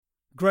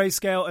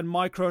Grayscale and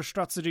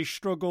MicroStrategy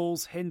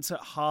struggles hint at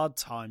hard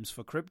times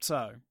for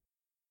crypto.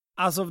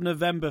 As of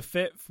November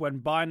 5th, when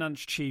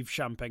Binance chief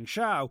Changpeng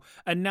Zhao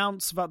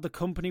announced that the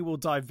company will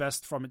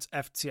divest from its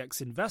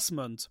FTX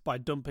investment by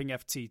dumping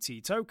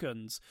FTT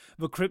tokens,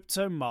 the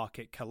crypto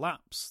market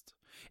collapsed.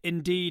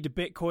 Indeed,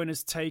 Bitcoin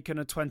has taken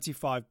a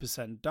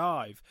 25%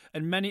 dive,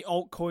 and many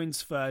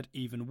altcoins fared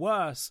even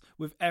worse,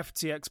 with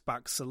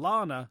FTX-backed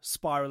Solana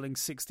spiraling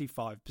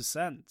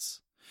 65%.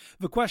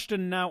 The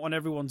question now on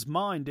everyone's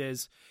mind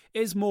is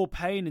more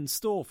pain in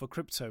store for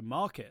crypto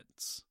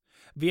markets?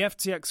 The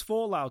FTX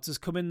fallout has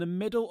come in the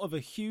middle of a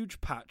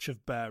huge patch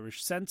of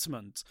bearish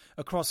sentiment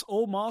across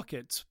all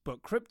markets,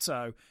 but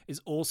crypto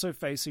is also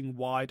facing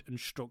wide and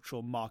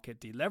structural market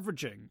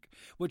deleveraging,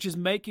 which is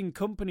making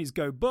companies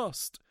go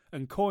bust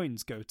and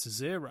coins go to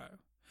zero.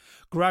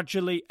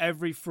 Gradually,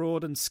 every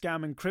fraud and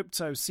scam in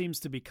crypto seems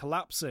to be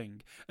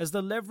collapsing as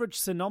the leverage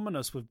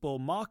synonymous with bull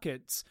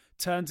markets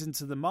turns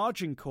into the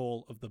margin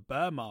call of the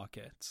bear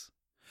market.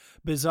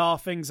 Bizarre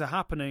things are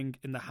happening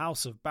in the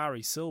house of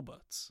Barry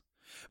Silbert.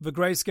 The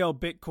Grayscale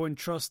Bitcoin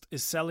Trust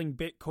is selling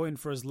Bitcoin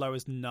for as low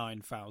as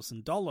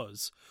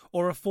 $9,000,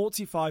 or a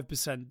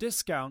 45%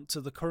 discount to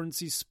the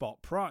currency's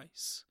spot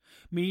price.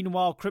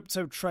 Meanwhile,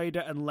 crypto trader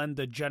and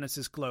lender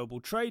Genesis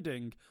Global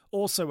Trading,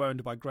 also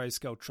owned by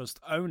Grayscale Trust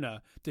owner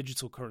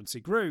Digital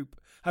Currency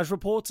Group, has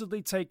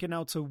reportedly taken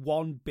out a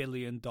 $1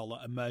 billion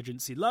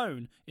emergency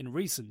loan in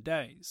recent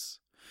days.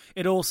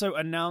 It also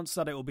announced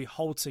that it will be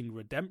halting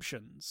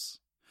redemptions.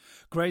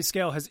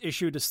 Grayscale has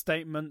issued a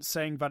statement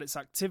saying that its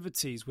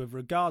activities with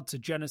regard to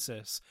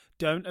Genesis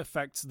don't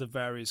affect the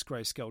various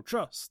Grayscale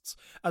trusts,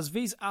 as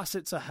these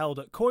assets are held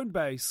at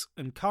Coinbase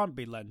and can't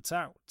be lent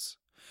out.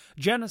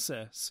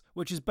 Genesis,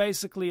 which is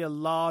basically a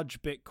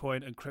large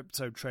Bitcoin and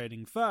crypto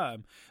trading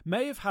firm,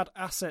 may have had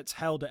assets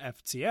held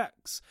at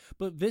FTX,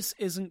 but this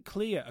isn't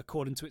clear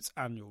according to its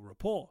annual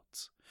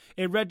report.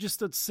 It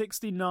registered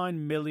 $69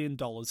 million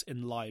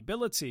in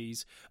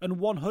liabilities and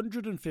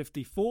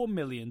 $154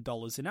 million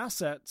in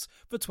assets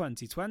for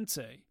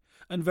 2020,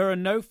 and there are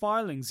no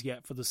filings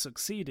yet for the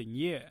succeeding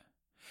year.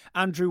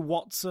 Andrew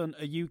Watson,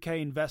 a UK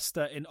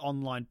investor in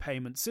online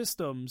payment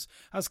systems,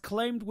 has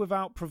claimed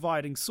without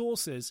providing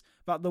sources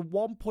that the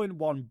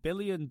 $1.1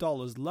 billion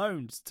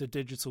loaned to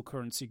Digital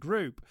Currency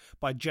Group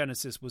by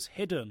Genesis was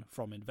hidden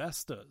from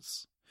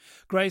investors.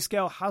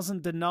 Grayscale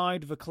hasn't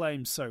denied the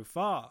claim so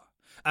far.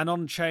 An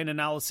on-chain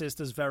analysis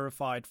has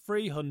verified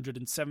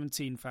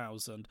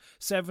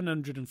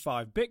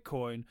 317,705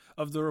 Bitcoin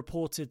of the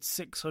reported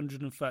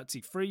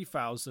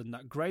 633,000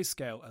 that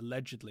Grayscale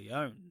allegedly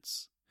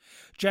owns.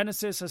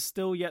 Genesis has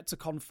still yet to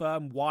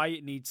confirm why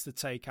it needs to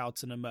take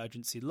out an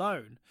emergency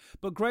loan,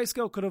 but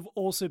Grayscale could have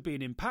also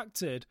been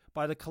impacted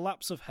by the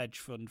collapse of hedge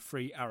fund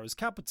Three Arrows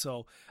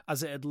Capital,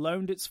 as it had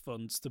loaned its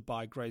funds to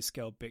buy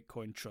Grayscale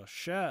Bitcoin Trust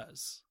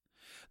shares.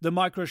 The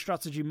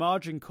MicroStrategy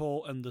margin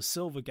call and the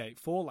Silvergate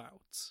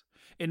fallout.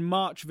 In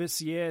March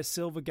this year,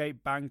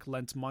 Silvergate Bank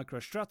lent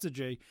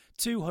MicroStrategy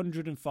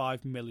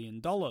 $205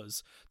 million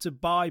to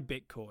buy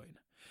Bitcoin.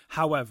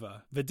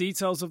 However, the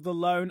details of the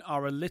loan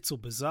are a little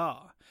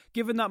bizarre,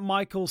 given that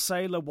Michael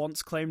Saylor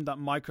once claimed that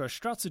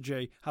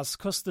MicroStrategy has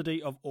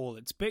custody of all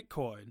its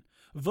Bitcoin,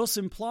 thus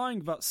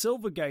implying that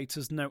Silvergate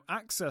has no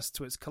access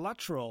to its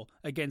collateral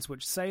against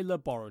which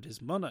Saylor borrowed his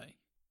money.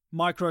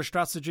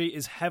 MicroStrategy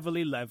is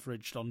heavily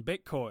leveraged on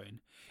Bitcoin.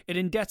 It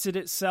indebted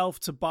itself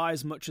to buy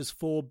as much as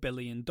 $4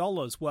 billion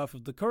worth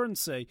of the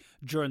currency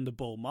during the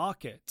bull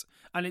market,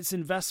 and its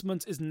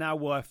investment is now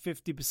worth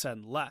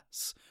 50%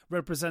 less,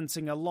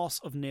 representing a loss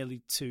of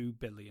nearly $2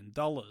 billion.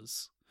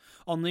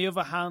 On the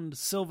other hand,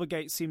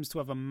 Silvergate seems to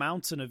have a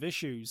mountain of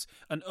issues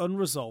and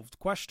unresolved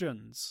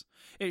questions.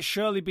 It's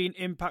surely been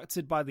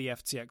impacted by the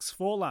FTX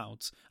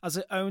fallout, as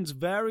it owns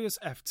various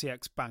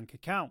FTX bank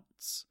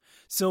accounts.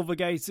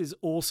 Silvergate is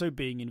also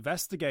being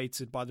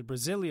investigated by the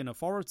Brazilian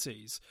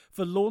authorities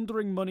for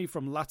laundering money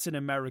from Latin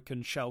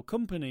American shell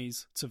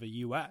companies to the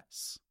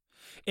US.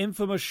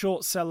 Infamous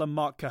short seller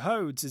Mark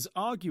Cahodes is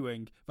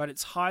arguing that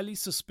it's highly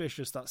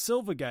suspicious that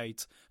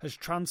Silvergate has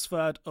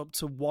transferred up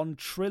to $1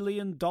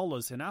 trillion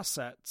in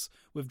assets,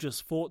 with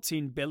just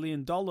 $14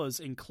 billion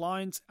in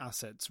client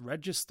assets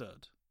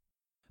registered.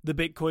 The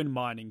Bitcoin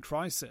mining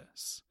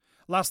crisis.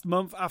 Last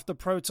month, after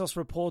Protos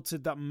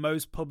reported that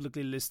most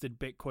publicly listed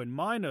Bitcoin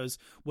miners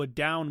were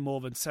down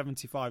more than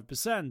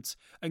 75%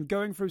 and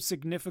going through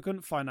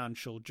significant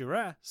financial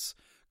duress,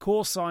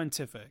 Core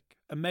Scientific,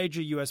 a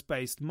major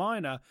US-based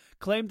miner,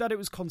 claimed that it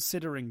was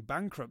considering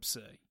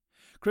bankruptcy.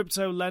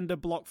 Crypto lender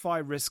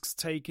BlockFi risks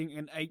taking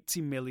an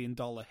 $80 million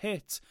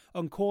hit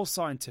on Core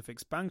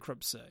Scientific's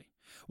bankruptcy,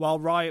 while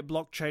Riot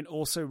Blockchain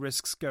also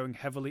risks going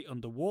heavily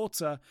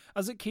underwater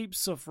as it keeps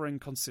suffering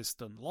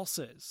consistent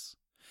losses.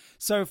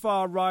 So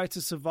far, Riot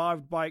has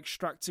survived by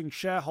extracting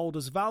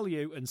shareholders'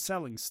 value and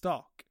selling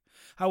stock.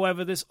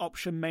 However, this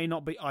option may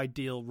not be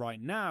ideal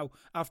right now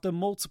after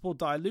multiple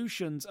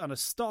dilutions and a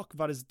stock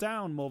that is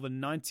down more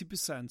than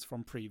 90%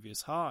 from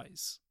previous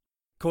highs.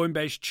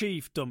 Coinbase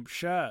chief dumps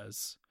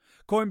shares.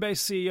 Coinbase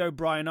CEO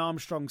Brian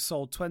Armstrong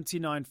sold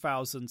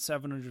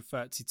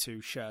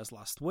 29,732 shares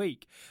last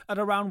week at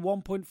around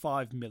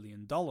 $1.5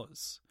 million.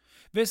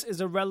 This is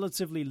a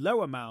relatively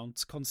low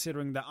amount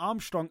considering that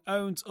Armstrong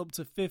owns up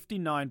to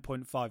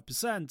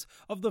 59.5%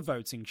 of the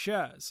voting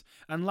shares,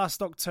 and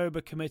last October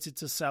committed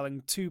to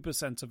selling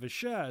 2% of his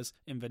shares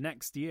in the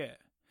next year.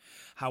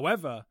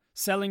 However,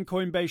 selling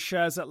Coinbase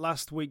shares at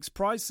last week's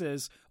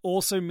prices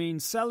also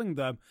means selling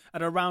them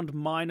at around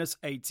minus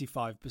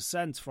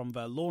 85% from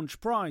their launch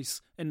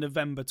price in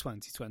November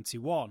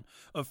 2021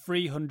 of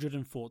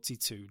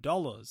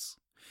 $342.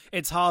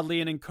 It's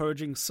hardly an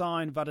encouraging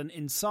sign that an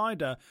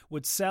insider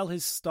would sell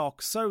his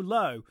stock so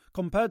low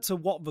compared to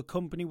what the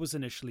company was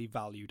initially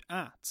valued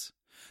at.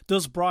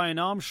 Does Brian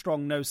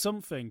Armstrong know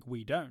something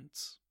we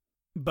don't?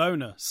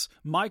 Bonus: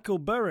 Michael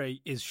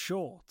Burry is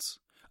short.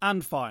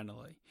 And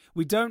finally,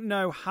 we don't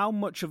know how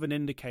much of an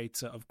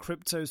indicator of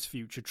crypto's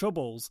future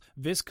troubles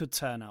this could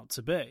turn out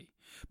to be.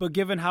 But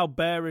given how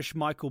bearish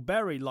Michael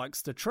Burry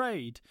likes to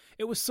trade,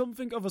 it was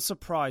something of a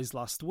surprise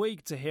last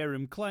week to hear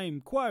him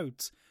claim,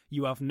 quote,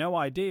 "You have no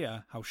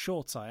idea how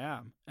short I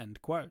am,"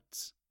 end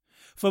quote.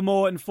 For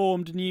more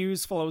informed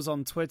news, follow us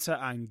on Twitter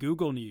and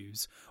Google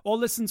News, or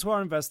listen to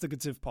our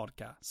investigative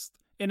podcast,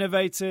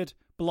 Innovated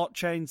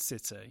Blockchain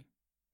City.